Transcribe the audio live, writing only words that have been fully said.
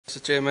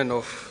Mr. Chairman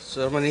of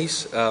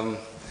ceremonies,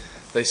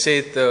 they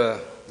said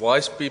the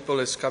wise people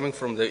is coming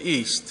from the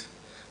east,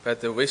 but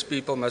the west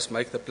people must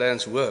make the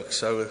plans work.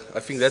 So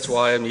I think that's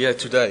why I'm here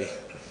today.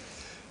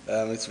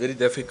 It's very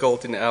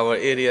difficult in our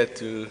area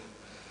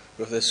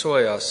with the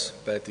soyas,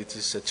 but it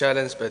is a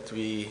challenge, but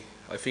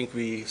I think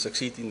we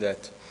succeed in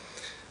that.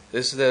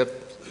 This is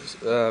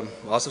the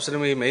Master of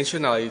Ceremony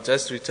mentioned. I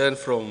just returned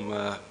from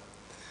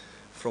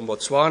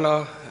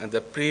Botswana, and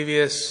the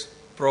previous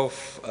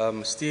Prof.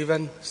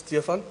 Stefan,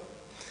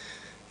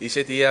 he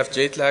said he have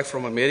jet lag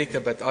from America,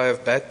 but I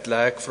have bad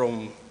lag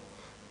from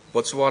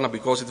Botswana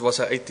because it was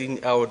an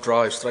 18-hour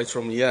drive straight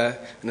from here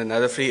and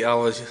another 3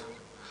 hours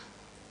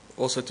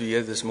also to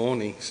here this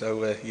morning.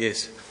 So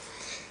yes,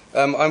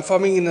 I'm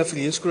farming in the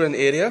Viljoenskroon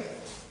area.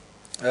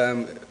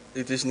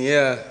 It is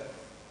near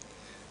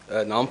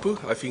Nampo.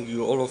 I think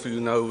all of you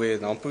know where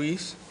Nampo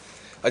is.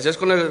 I'm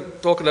just going to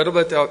talk a little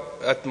bit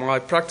at my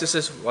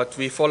practices, what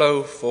we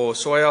follow for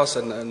soyas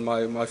and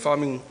my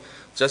farming,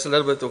 just a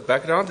little bit of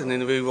background, and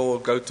then we will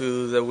go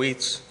to the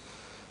weeds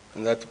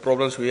and the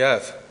problems we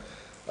have.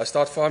 I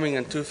started farming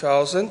in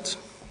 2000,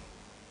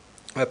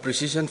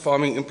 precision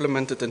farming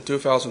implemented in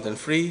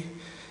 2003,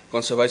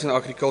 conservation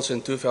agriculture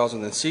in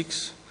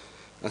 2006,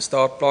 and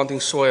start planting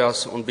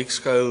soyas on big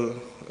scale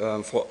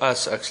for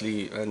us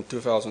actually in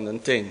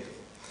 2010.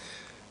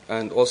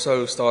 And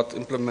also start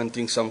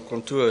implementing some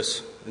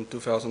contours in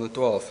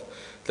 2012.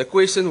 The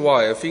question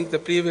why, I think the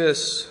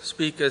previous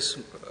speakers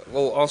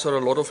will answer a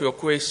lot of your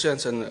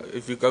questions, and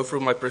if you go through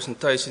my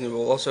presentation you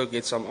will also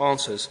get some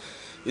answers.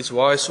 It's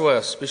why soya,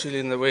 especially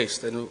in the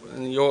West and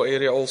in your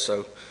area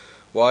also.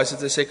 Why is it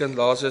the second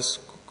largest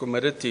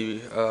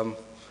commodity?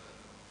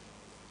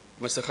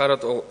 Mr.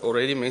 Gerard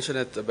already mentioned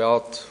it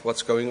about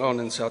what's going on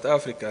in South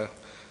Africa.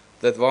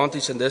 The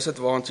advantages and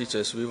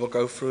disadvantages, we will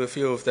go through a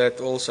few of that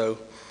also.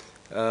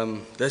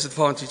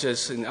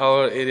 Disadvantages in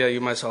our area,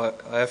 you must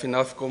have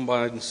enough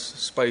combine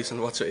space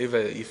and whatsoever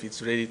if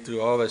it's ready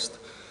to harvest.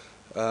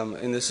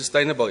 And it's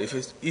sustainable.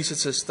 Is it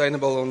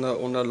sustainable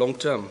on a long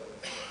term?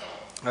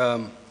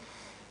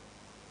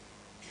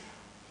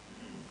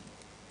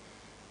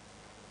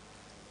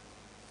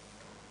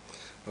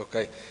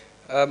 Okay.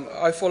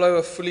 I follow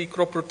a fully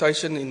crop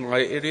rotation in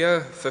my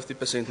area,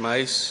 50%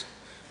 maize,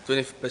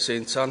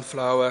 20%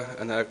 sunflower,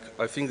 and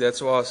I think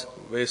that's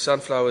where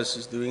sunflowers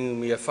is doing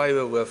me a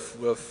favor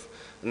with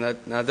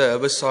another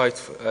herbicide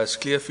as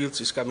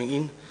Clearfields is coming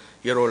in,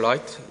 Hero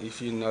Light,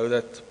 if you know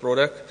that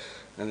product,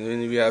 and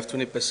then we have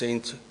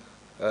 20%,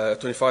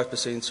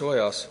 25%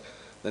 soyas.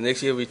 The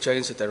next year we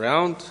changed it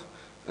around,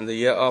 and the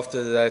year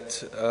after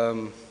that,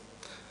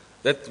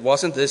 that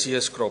wasn't this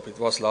year's crop, it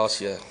was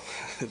last year.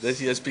 This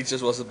year's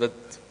pictures was a bit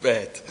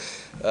bad,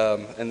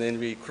 and then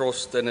we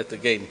crossed-turned it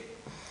again.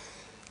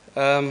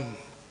 The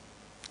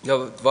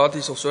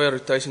advantage of soya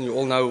rotation, you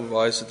all know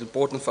why is it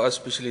important for us,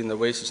 especially in the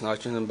West, is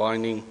nitrogen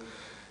binding,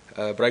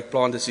 break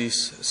plant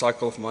disease,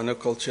 cycle of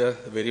monoculture,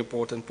 a very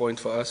important point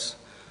for us.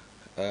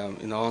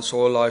 Enhance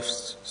soil life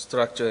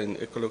structure and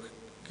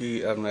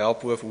ecology,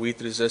 help with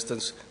weed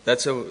resistance.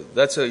 That's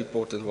an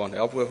important one.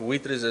 Help with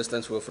weed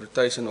resistance with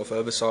rotation of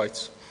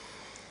herbicides.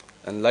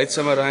 And late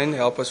summer rain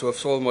help us with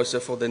soil moisture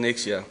for the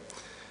next year.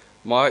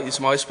 My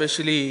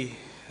especially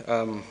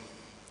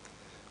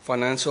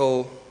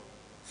financial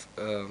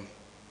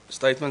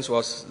statements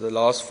was the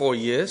last 4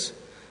 years,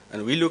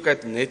 and we look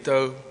at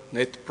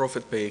net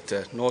profit per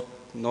hectare,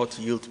 not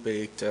yield per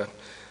hectare.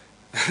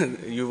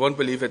 You won't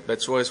believe it, but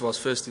soya was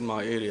first in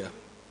my area.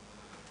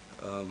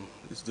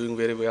 It's doing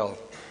very well.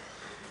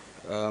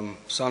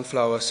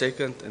 Sunflower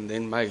second, and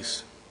then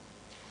maize.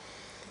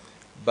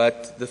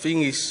 But the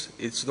thing is,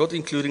 it's not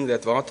including the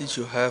advantage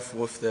you have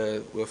with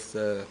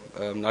the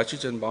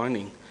nitrogen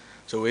binding.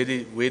 So where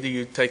do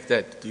you take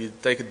that? Do you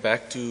take it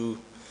back to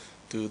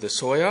the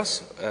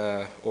soyas,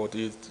 or do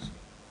you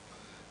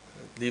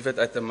leave it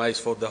at the maize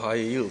for the higher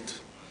yield?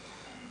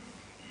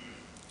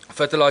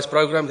 Fertilized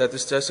program, that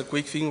is just a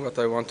quick thing what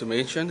I want to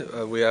mention.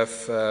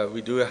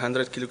 We do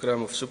 100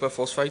 kilogram of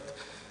superphosphate,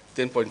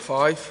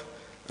 10.5,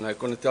 and I'm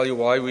going to tell you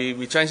why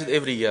we change it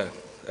every year.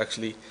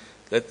 Actually,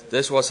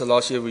 this was the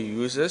last year we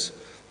used this,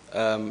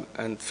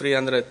 and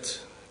 300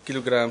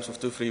 kilograms of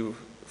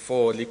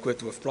 2,3,4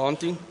 liquid with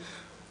planting.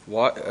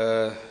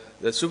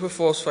 The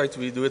superphosphate,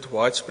 we do it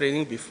wide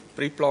spreading,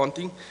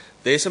 pre-planting.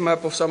 There's a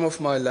map of some of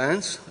my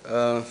lands,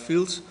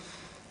 fields,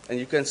 and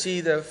you can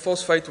see the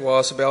phosphate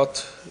was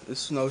about,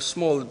 it's no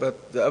small,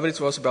 but the average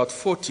was about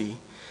 40.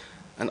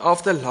 And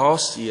after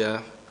last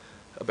year,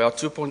 about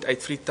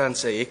 2.83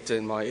 tons a hectare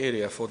in my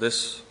area for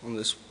this, on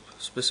this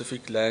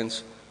specific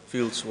lands,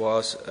 fields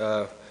was,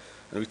 and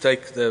we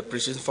take the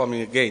precision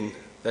farming again,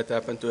 that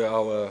happened to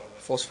our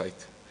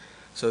phosphate.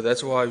 So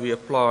that's why we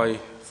apply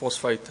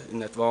phosphate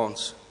in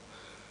advance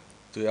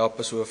to help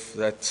us with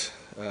that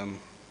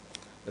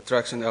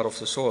attraction out of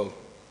the soil.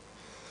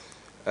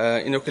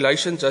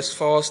 Inoculation, just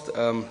fast,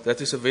 that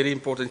is a very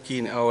important key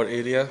in our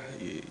area.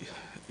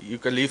 You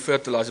can leave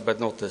fertilizer, but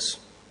not this.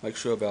 Make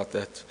sure about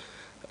that.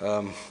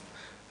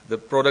 The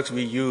products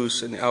we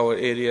use in our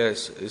area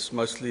is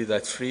mostly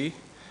that free.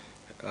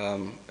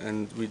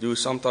 and we do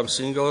sometimes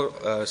single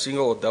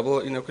or double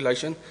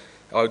inoculation.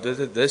 How I did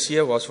it this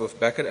year was with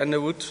Becker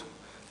Underwood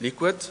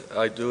liquid.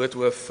 I do it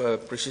with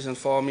precision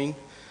farming.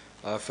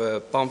 I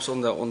have pumps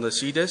on the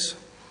seeders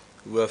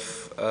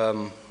with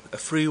a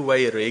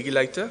freeway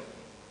regulator,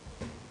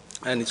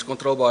 and it's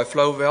controlled by a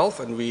flow valve,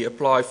 and we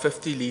apply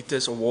 50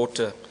 liters of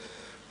water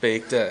per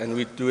hectare, and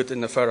we do it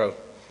in a furrow.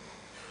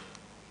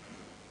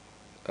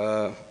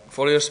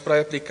 Foliar spray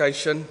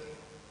application,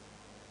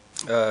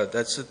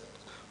 that's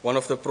one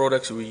of the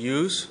products we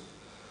use.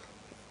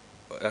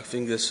 I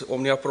think this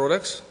Omnia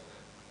products,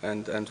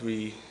 and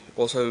we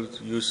also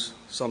use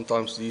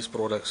sometimes these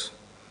products.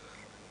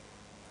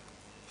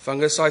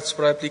 Fungicide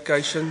spray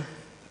application,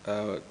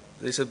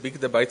 there's a big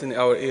debate in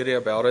our area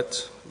about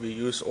it. We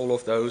use all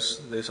of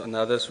those. There's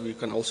others we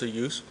can also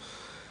use.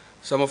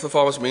 Some of the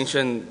farmers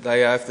mentioned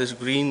they have this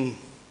green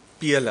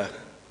peeler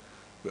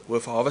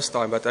with harvest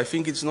time, but I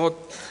think it's not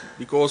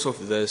because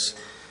of this.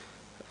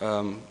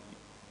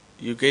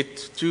 You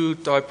get two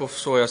types of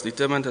soyas,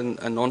 determined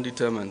and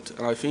non-determined.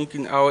 And I think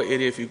in our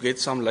area, if you get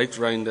some late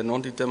rain, the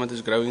non-determined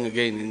is growing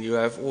again, and you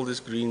have all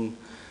these green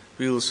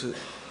wheels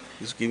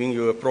is giving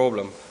you a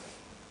problem.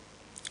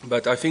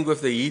 But I think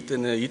with the heat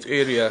in the heat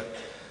area,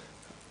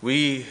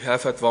 we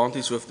have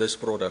advantage with these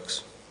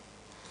products.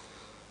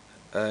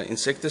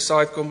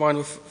 Insecticide combined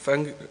with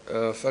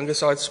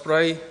fungicide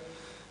spray.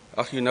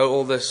 You know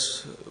all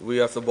this. We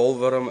have the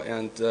bolworm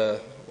and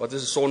what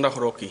is a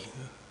sondagrokkie?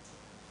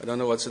 I don't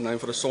know what's the name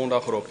for a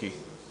sondagrokkie.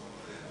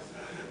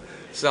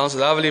 Sounds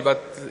lovely,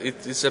 but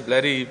it's a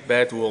bloody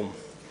bad worm.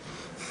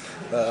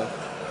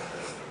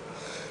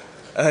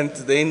 And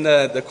then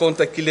the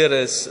contact killer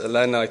is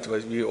lanite,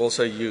 which we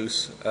also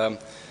use.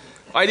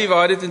 I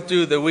divided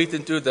the wheat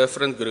into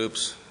different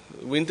groups,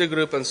 winter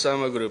group and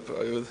summer group.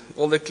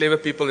 All the clever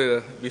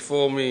people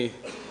before me,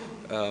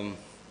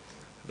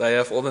 they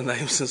have all the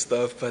names and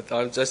stuff, but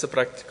I'm just a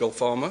practical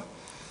farmer.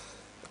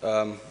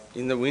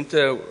 In the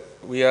winter,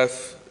 we have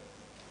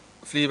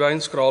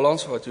Viljoenskroon,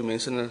 kraalans, what you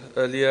mentioned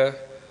earlier,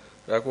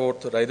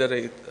 ragwort,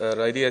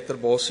 radiator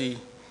bossie,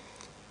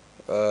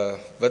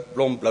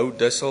 witblom, blauw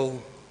dussel,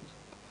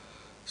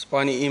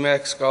 Spiny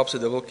Emacs, Kaapse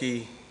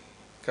dubbeltjie,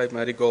 Cape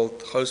Marigold,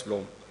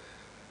 Gousblom.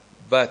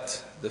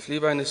 But the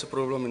Viljoen is a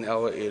problem in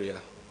our area,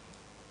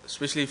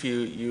 especially if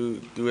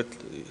you do it,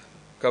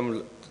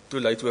 come too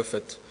late with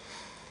it.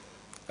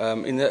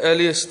 In the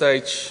earlier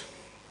stage,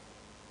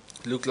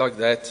 it looked like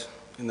that.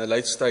 In the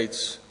late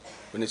stage,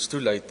 when it's too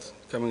late,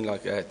 coming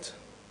like that.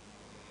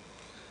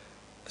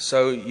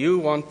 So you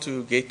want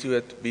to get to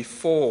it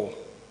before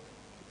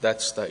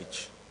that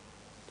stage.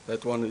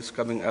 That one is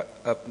coming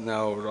up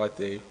now, right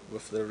there,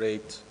 with the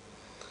red.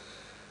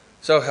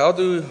 So how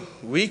do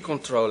we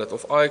control it, or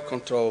I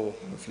control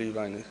the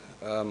Viljoen?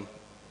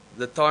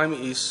 The time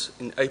is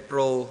in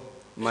April,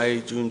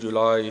 May, June,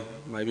 July,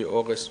 maybe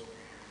August.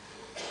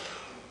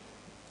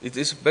 It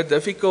is a bit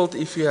difficult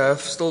if you have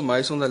still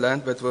maize on the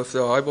land, but with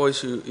the high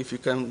boys, if you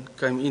come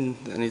in,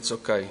 then it's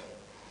okay.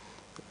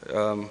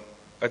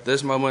 At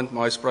this moment,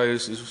 my sprayer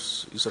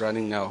is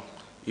running now,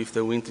 if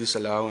the wind is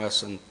allowing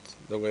us and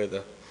the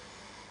weather.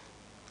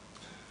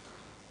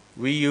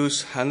 We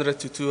use 100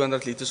 to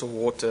 200 liters of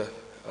water.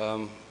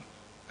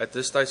 At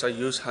this stage, I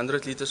use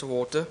 100 liters of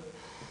water.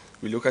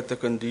 We look at the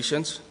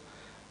conditions.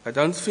 I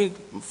don't think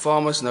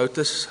farmers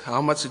notice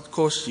how much it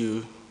costs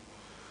you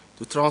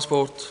to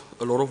transport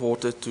a lot of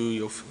water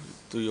to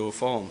your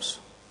farms.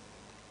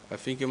 I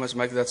think you must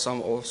make that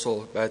sum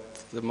also.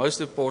 But the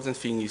most important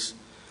thing is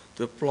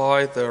to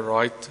apply the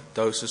right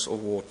doses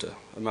of water,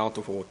 amount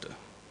of water.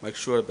 Make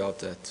sure about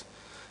that,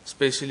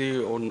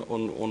 especially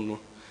on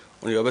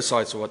the other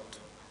sides.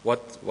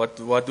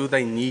 What do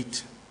they need?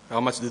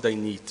 How much do they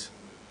need?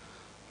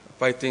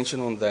 Pay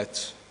attention on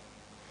that.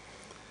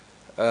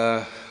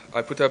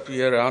 I put up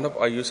here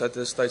Roundup. I use at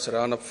this stage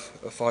Roundup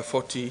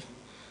 540,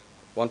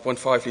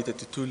 1.5 liter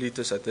to 2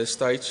 liters at this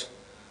stage.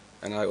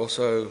 And I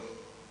also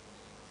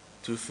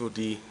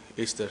 2,4-D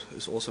ester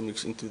is also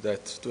mixed into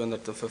that,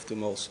 250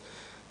 mils.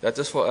 That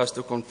is for us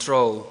to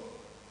control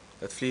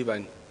that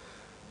Viljoen.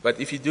 But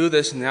if you do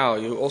this now,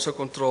 you also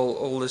control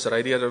all this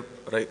radiator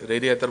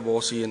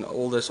bossie and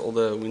all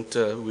the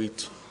winter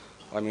wheat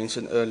I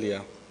mentioned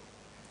earlier.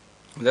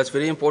 And that's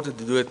very important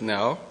to do it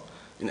now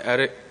in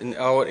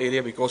our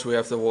area, because we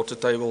have the water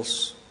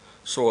tables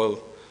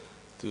soil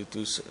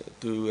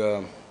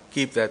to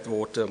keep that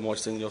water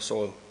moist in your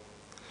soil.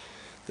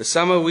 The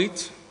summer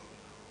wheat,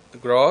 the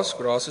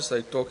grasses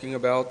they're talking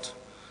about,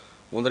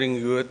 wandering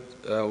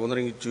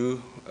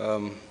Jew,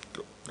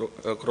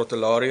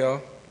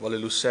 Crotalaria, wilde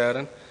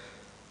lucerne.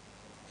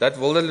 That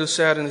wilde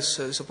lucerne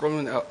is a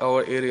problem in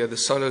our area. The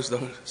silos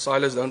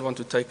don't want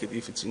to take it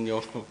if it's in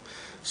your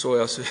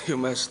soil, so you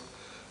must.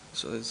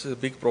 So it's a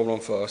big problem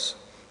for us.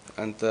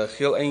 And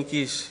geel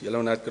eentjies,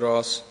 yellow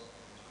nutgrass,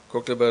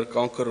 Kokleberg,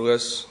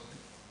 kankerroos.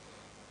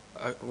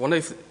 I wonder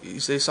if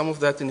is there some of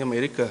that in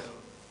America.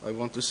 I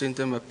want to send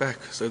them a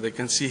pack so they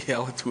can see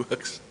how it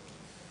works.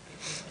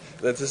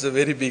 That is a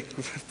very big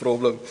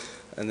problem.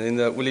 And then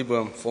the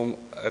olieboom,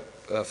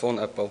 von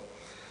apple.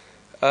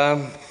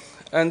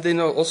 And then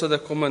also the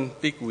common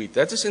pigweed.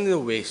 That is in the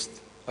west.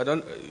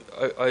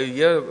 I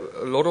hear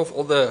a lot of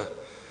other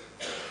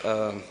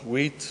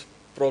weed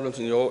problems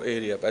in your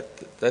area,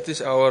 but that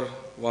is our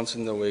ones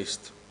in the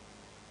west.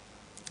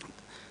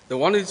 The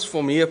one that's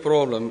for me a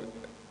problem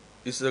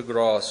is the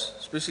grass,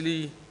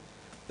 especially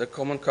the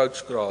common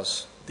couch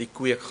grass, die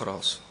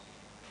kweekgras.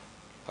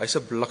 Hy's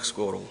 'n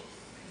blikskorrel.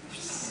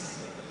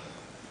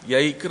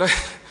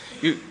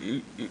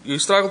 You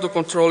struggle to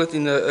control it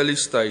in the early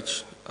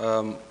stage.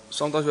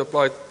 Sometimes we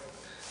apply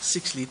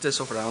 6 liters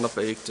of Roundup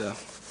per hectare.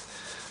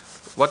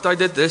 What I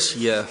did this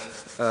year,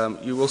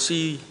 you will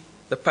see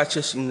the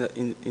patches in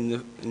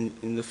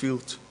the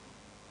field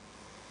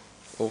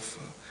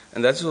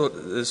and that's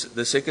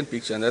the second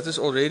picture, and that is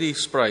already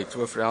sprayed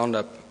with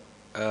Roundup.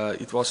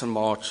 It was in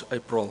March,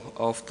 April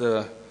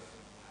after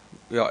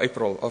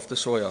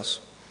soyas,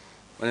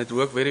 and it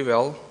worked very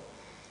well.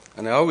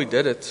 And how we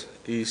did it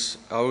is,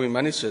 how we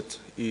manage it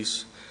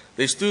is,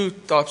 there's 2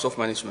 types of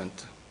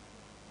management: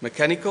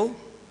 mechanical,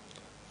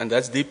 and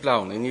that's deep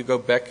down, and you go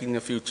back in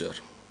the future.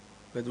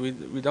 But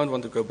we don't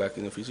want to go back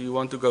in the future. You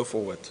want to go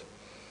forward.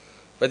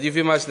 But if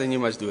you must, then you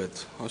must do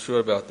it. I'm sure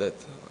about that.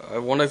 I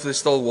wonder if there's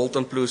still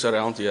Walton Blues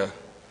around here.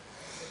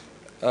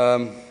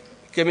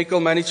 Chemical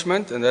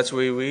management, and that's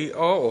where we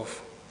are,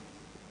 of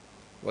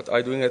what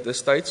I'm doing at this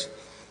stage.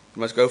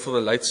 You must go for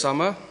the late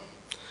summer.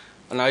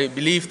 And I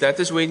believe that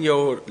is when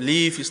your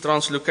leaf is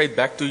translocate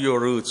back to your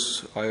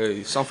roots,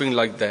 something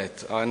like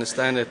that. I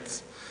understand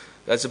that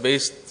that's the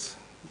best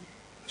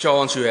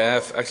chance you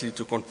have actually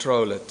to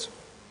control it.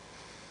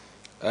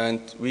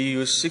 And we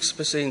use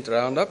 6%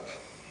 Roundup.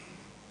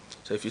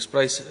 So if you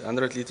spray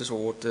 100 liters of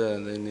water,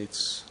 then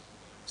it's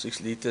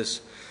 6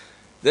 liters.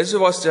 This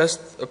was just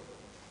a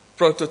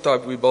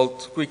prototype we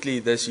built quickly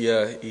this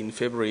year in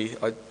February.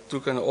 I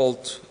took an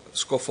old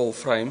scoffle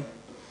frame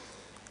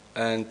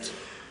and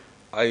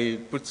I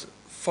put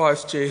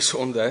 5 chairs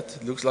on that.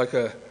 It looks like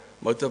a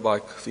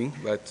motorbike thing,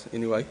 but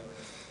anyway,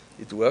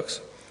 it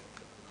works.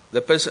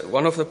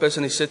 One of the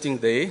person is sitting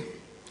there,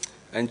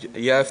 and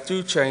you have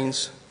 2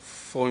 chains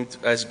formed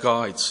as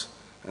guides,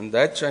 and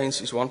that chain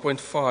is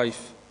 1.5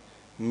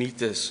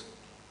 meters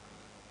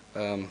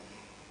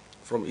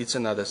from each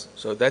another.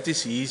 So that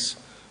is his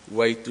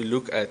way to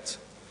look at.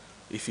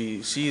 If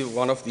you see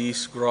one of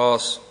these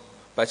grass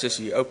patches,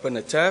 you open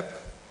a tap,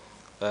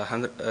 a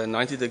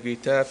 90-degree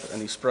tap,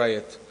 and you spray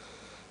it.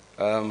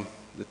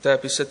 The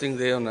tap is sitting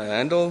there on a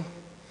handle,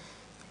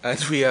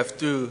 and we have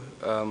 2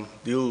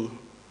 dual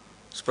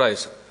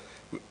sprays.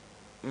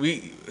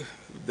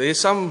 There's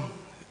some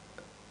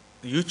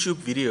YouTube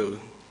video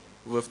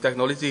with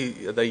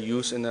technology they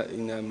use in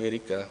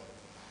America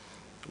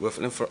with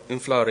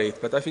infrared,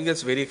 but I think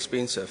that's very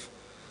expensive.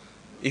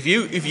 If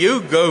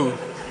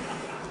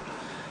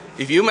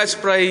you must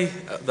spray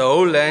the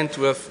whole land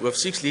with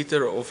 6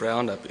 liters of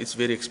Roundup, it's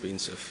very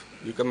expensive.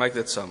 You can make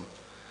that sum.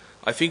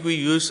 I think we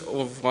use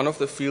one of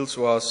the fields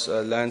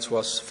lands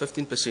was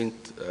 15%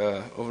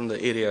 of the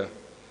area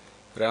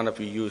Roundup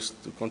we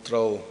used to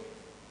control.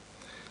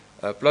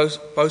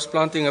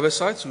 Post-planting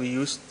herbicides, we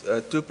used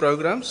 2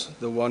 programs.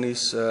 The one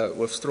is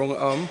with strong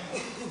arm,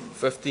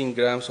 15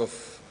 grams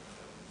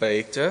per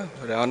hectare,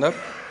 Roundup,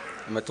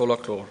 and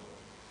metolachlor.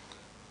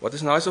 What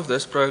is nice of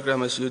this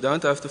program is you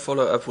don't have to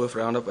follow up with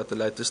Roundup at the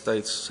later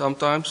stage.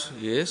 Sometimes,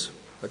 yes,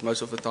 but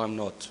most of the time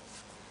not.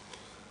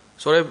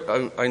 Sorry,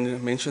 I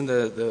mentioned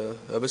the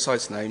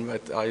herbicide's name,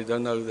 but I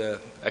don't know the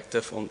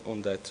active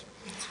on that.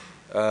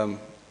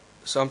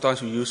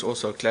 Sometimes we use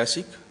also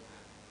classic.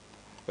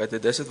 But the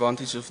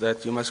disadvantage of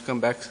that, you must come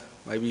back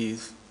maybe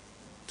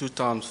 2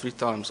 times, 3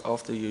 times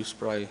after you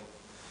spray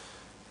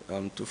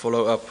to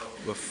follow up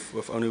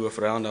only with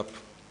Roundup.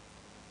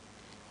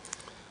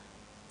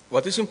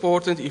 What is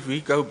important if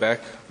we go back,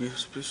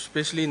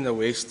 especially in the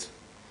West,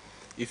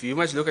 if you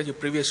must look at your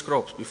previous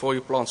crops before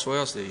you plant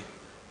soyas there,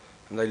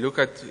 and they look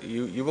at,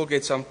 you will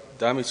get some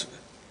damage,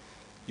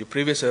 your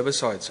previous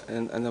herbicides,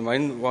 and the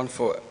main one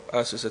for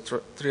us is a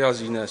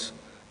triazinas.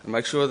 And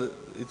make sure that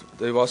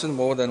there wasn't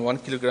more than 1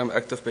 kilogram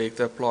active per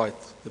hectare applied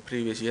the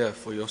previous year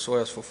for your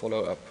soyas for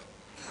follow-up.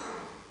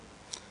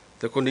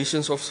 The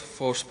conditions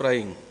for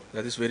spraying,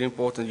 that is very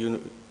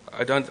important.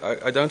 I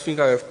don't think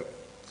I have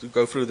to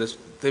go through this.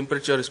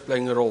 Temperature is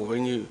playing a role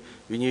when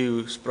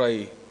you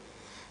spray.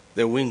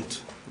 The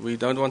wind, we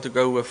don't want to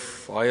go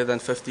with higher than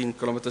 15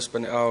 kilometers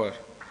per hour.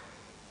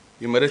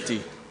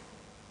 Humidity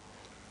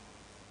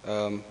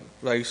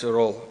plays a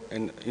role,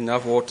 and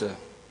enough water.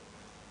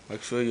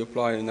 Make sure you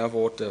apply enough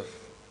water.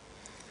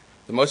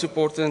 The most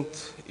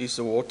important is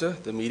the water,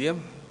 the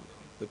medium.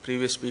 The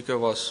previous speaker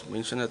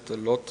mentioned it a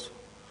lot.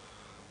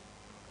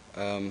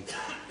 The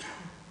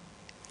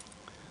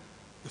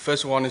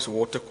first one is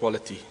water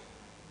quality.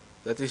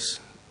 That is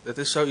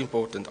so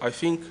important. I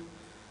think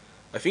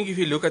if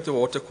you look at the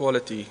water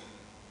quality,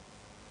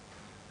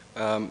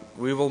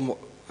 we will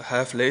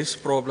have less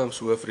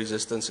problems with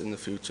resistance in the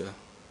future,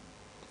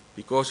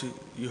 because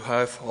you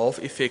have half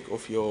effect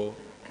of your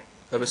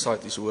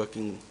herbicide is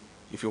working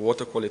if your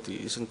water quality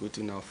isn't good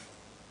enough.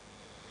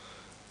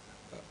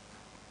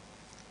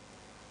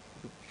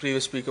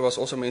 previous speaker was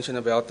also mentioning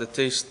about the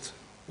test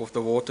of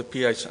the water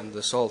pH and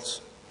the salts.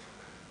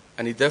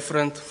 And it's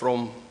different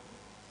from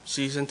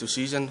season to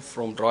season,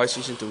 from dry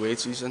season to wet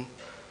season.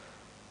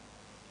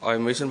 I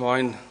measured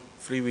mine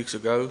 3 weeks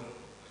ago.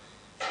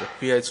 The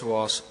pH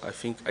was, I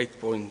think,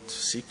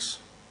 8.6.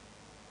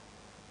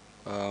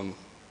 And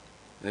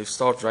if it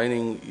starts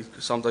raining,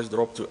 it sometimes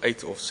drops to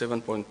 8 or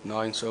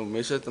 7.9. So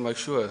measure it to make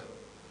sure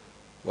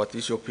what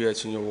is your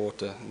pH in your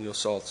water, in your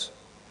salts.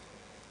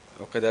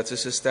 Okay, that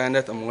is a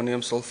standard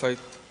ammonium sulfate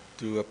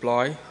to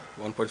apply,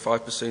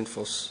 1.5%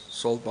 for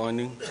salt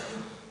binding.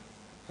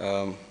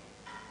 The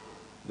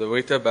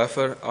water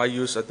buffer I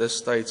use at this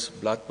stage,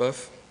 blood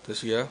buff,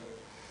 this year.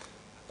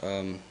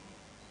 And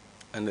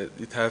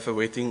it have a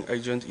wetting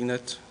agent in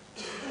it,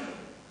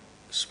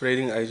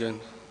 spreading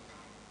agent,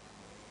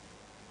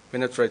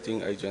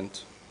 penetrating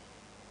agent,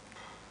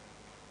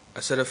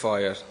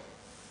 acidifier,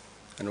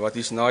 and what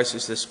is nice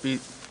is the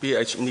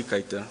pH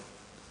indicator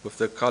with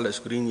the colors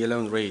green, yellow,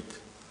 and red.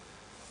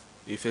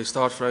 If you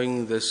start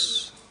throwing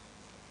this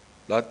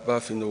blood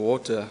buff in the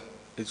water,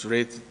 it's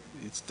red,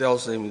 it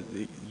tells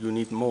them you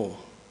need more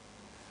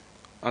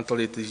until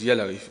it is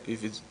yellow.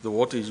 If the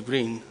water is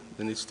green,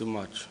 then it's too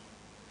much.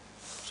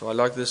 So I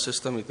like this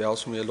system, it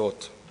helps me a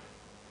lot.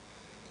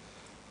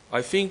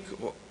 I think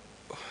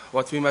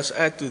what we must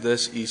add to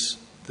this is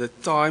the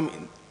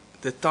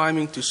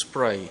timing to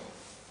spray.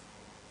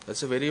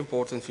 That's a very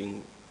important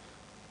thing.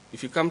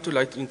 If you come too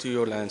late into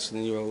your lands,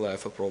 then you will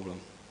have a problem.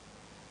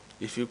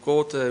 If you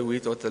caught the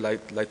wheat at the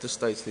later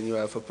stage, then you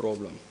have a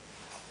problem.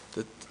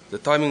 The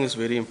timing is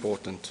very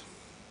important.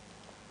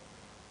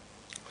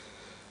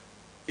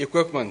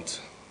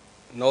 Equipment,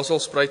 nozzle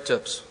spray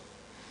tips.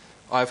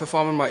 I have a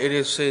farmer in my area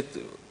who said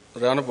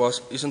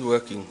roundabout isn't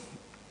working.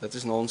 That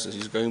is nonsense.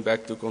 He's going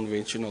back to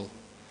conventional.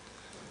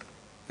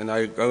 And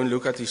I go and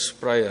look at his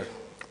sprayer,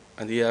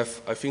 and he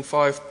have, I think,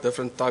 5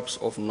 different types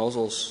of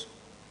nozzles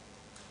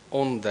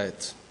on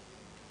that.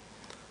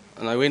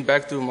 And I went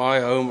back to my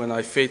home and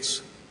I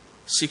fetched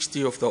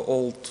 60 of the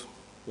old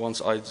ones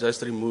I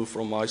just removed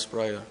from my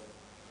sprayer.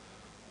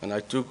 And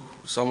I took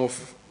some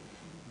of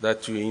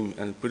that to him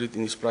and put it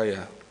in his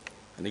sprayer.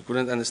 And he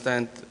couldn't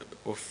understand,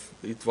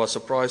 it was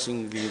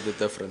surprisingly the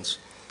difference.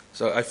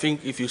 So I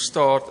think if you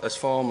start as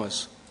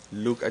farmers,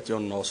 look at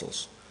your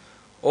nozzles.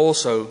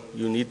 Also,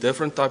 you need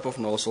different type of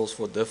nozzles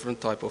for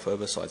different type of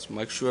herbicides.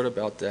 Make sure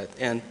about that,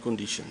 and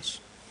conditions.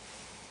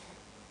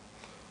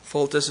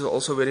 Filters is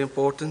also very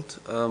important.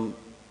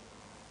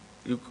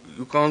 You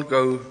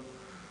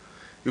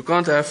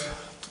can't have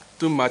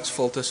too much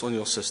filters on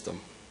your system.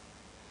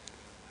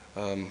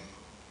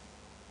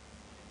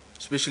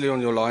 Especially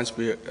on your lines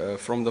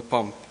from the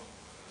pump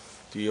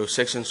to your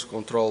sections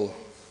control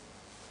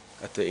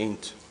at the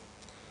end.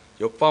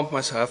 Your pump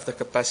must have the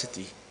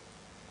capacity.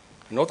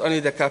 Not only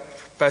the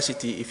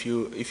capacity, if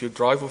you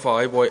drive with a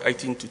high boy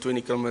 18 to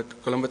 20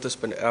 kilometers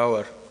per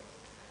hour,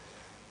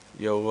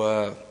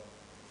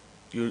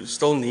 you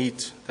still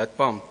need that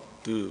pump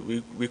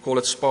to, we call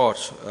it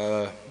sparge,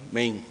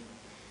 main.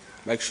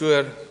 Make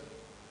sure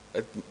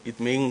it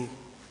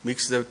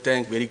makes the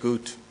tank very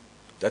good.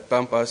 That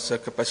pump has a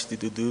capacity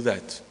to do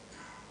that.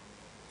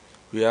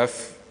 We have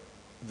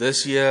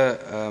this year,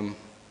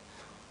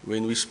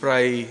 when we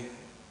spray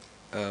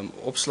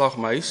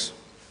opslagmais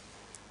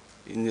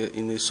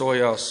in the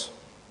sojas,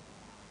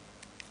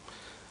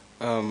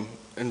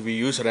 and we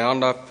use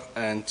Roundup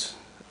and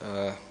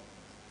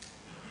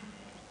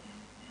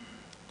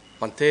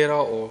Pantera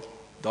of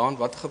Dan,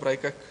 wat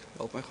gebruik ek?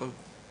 Help my gou.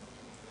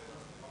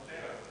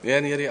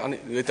 Nee,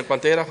 jy het 'n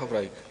Pantera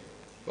gebruik.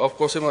 Of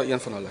course, maar een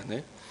van hulle,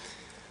 né?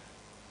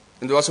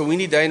 And there was a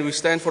windy day and we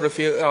stand for a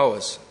few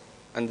hours,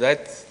 and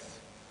that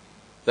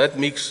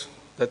mix,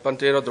 that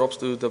Pantera drops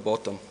to the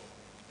bottom.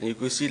 And you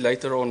could see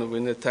later on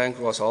when the tank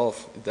was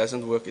half, it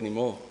doesn't work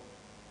anymore.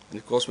 And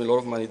it cost me a lot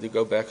of money to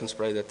go back and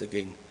spray that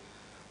again.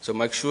 So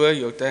make sure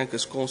your tank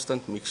is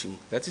constant mixing.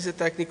 That is a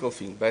technical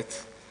thing, but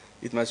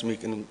it must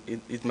mix, and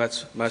it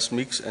must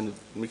mix and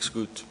mix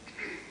good.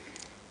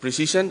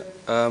 Precision,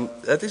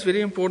 that is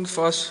very important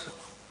for us,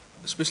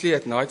 especially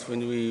at night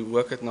when we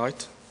work at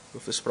night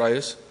with the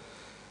sprayers.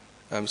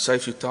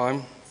 Save you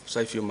time,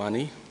 save you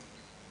money.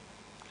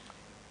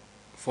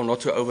 For not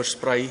to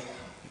overspray.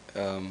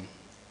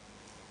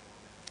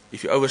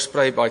 If you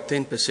overspray by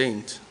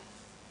 10%,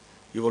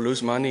 you will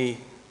lose money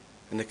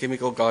and the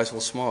chemical guys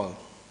will smile.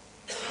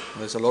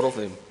 There's a lot of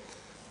them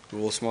who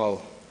will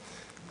smile.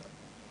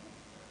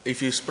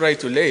 If you spray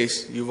too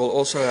less, you will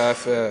also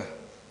have a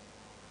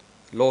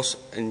loss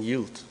in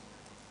yield,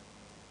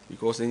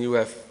 because then you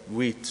have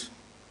wheat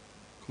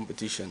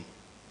competition.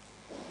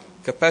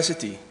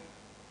 Capacity.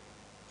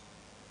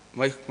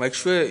 Make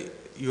sure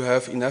you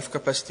have enough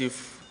capacity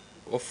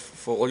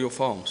for all your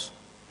farms.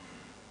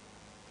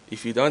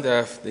 If you don't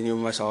have, then you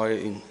must hire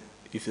in.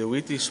 If the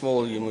wheat is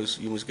small, you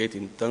must get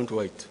in. Don't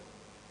wait.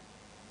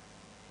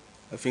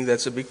 I think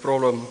that's a big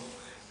problem,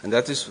 and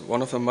that is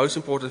one of the most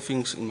important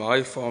things in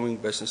my farming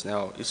business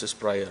now, is a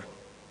sprayer.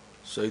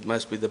 So it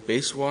must be the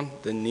best one,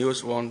 the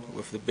newest one,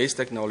 with the best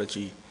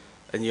technology,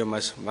 and you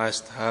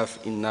must have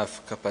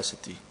enough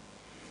capacity.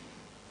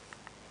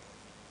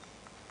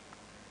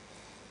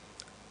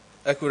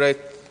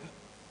 Accurate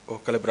or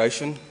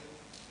calibration.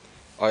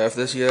 I have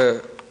this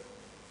year,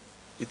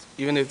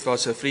 even if it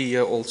was a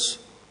 3-year-old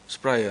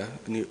sprayer,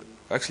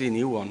 actually a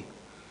new one,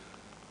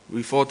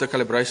 we thought the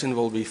calibration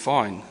will be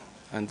fine,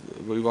 and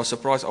we were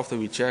surprised after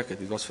we checked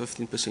it. It was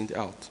 15%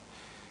 out.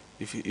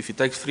 If you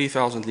take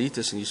 3,000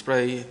 liters and you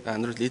spray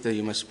 100 liters,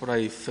 you must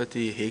spray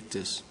 30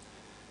 hectares.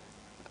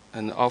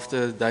 And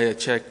after a day I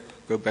check,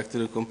 go back to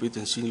the computer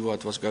and see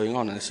what was going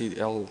on, and I see,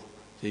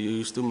 they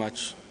used too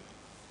much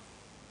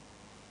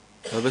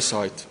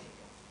herbicide.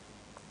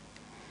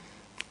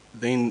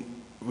 Then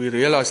we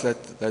realized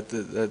that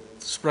the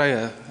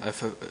sprayer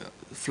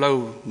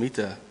flow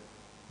meter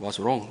was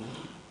wrong.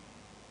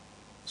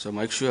 So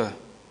make sure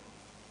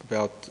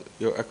about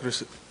your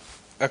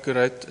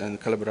accurate and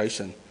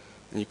calibration.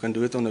 And you can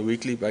do it on a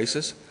weekly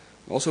basis.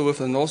 Also with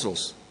the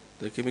nozzles.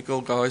 The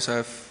chemical guys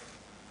have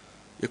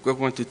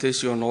equipment to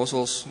test your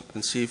nozzles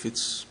and see if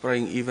it's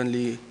spraying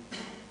evenly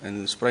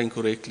and spraying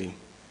correctly.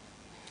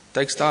 It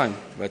takes time,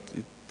 but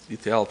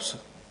it helps.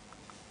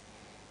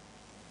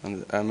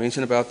 And I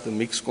mentioned about the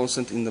mix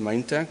constant in the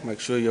main tank. Make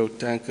sure your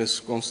tank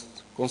is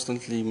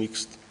constantly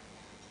mixed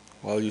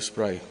while you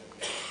spray.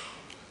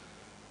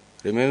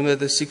 Remember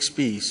the 6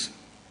 P's.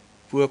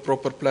 Poor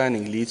proper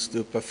planning leads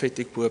to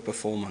pathetic poor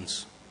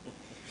performance.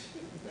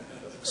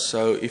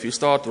 So if you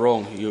start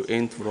wrong, you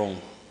end wrong.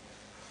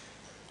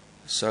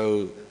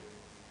 So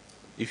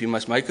if you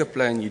must make a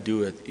plan, you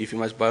do it. If you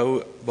must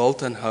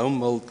build a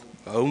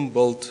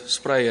home-built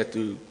sprayer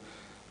to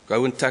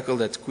go and tackle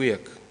that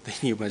quick, then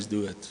you must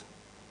do it.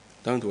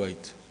 Don't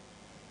wait,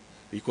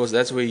 because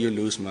that's where you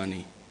lose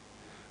money.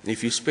 And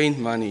if you spend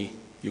money,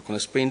 you're going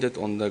to spend it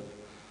on the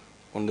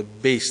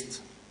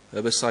best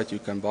herbicide you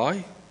can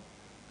buy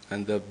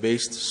and the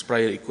best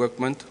sprayer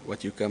equipment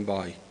what you can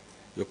buy.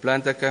 Your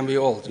planter can be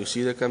old, your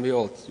seeder can be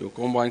old, your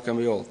combine can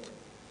be old,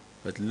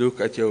 but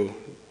look at your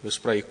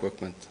spray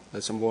equipment.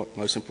 That's the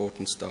most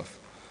important stuff.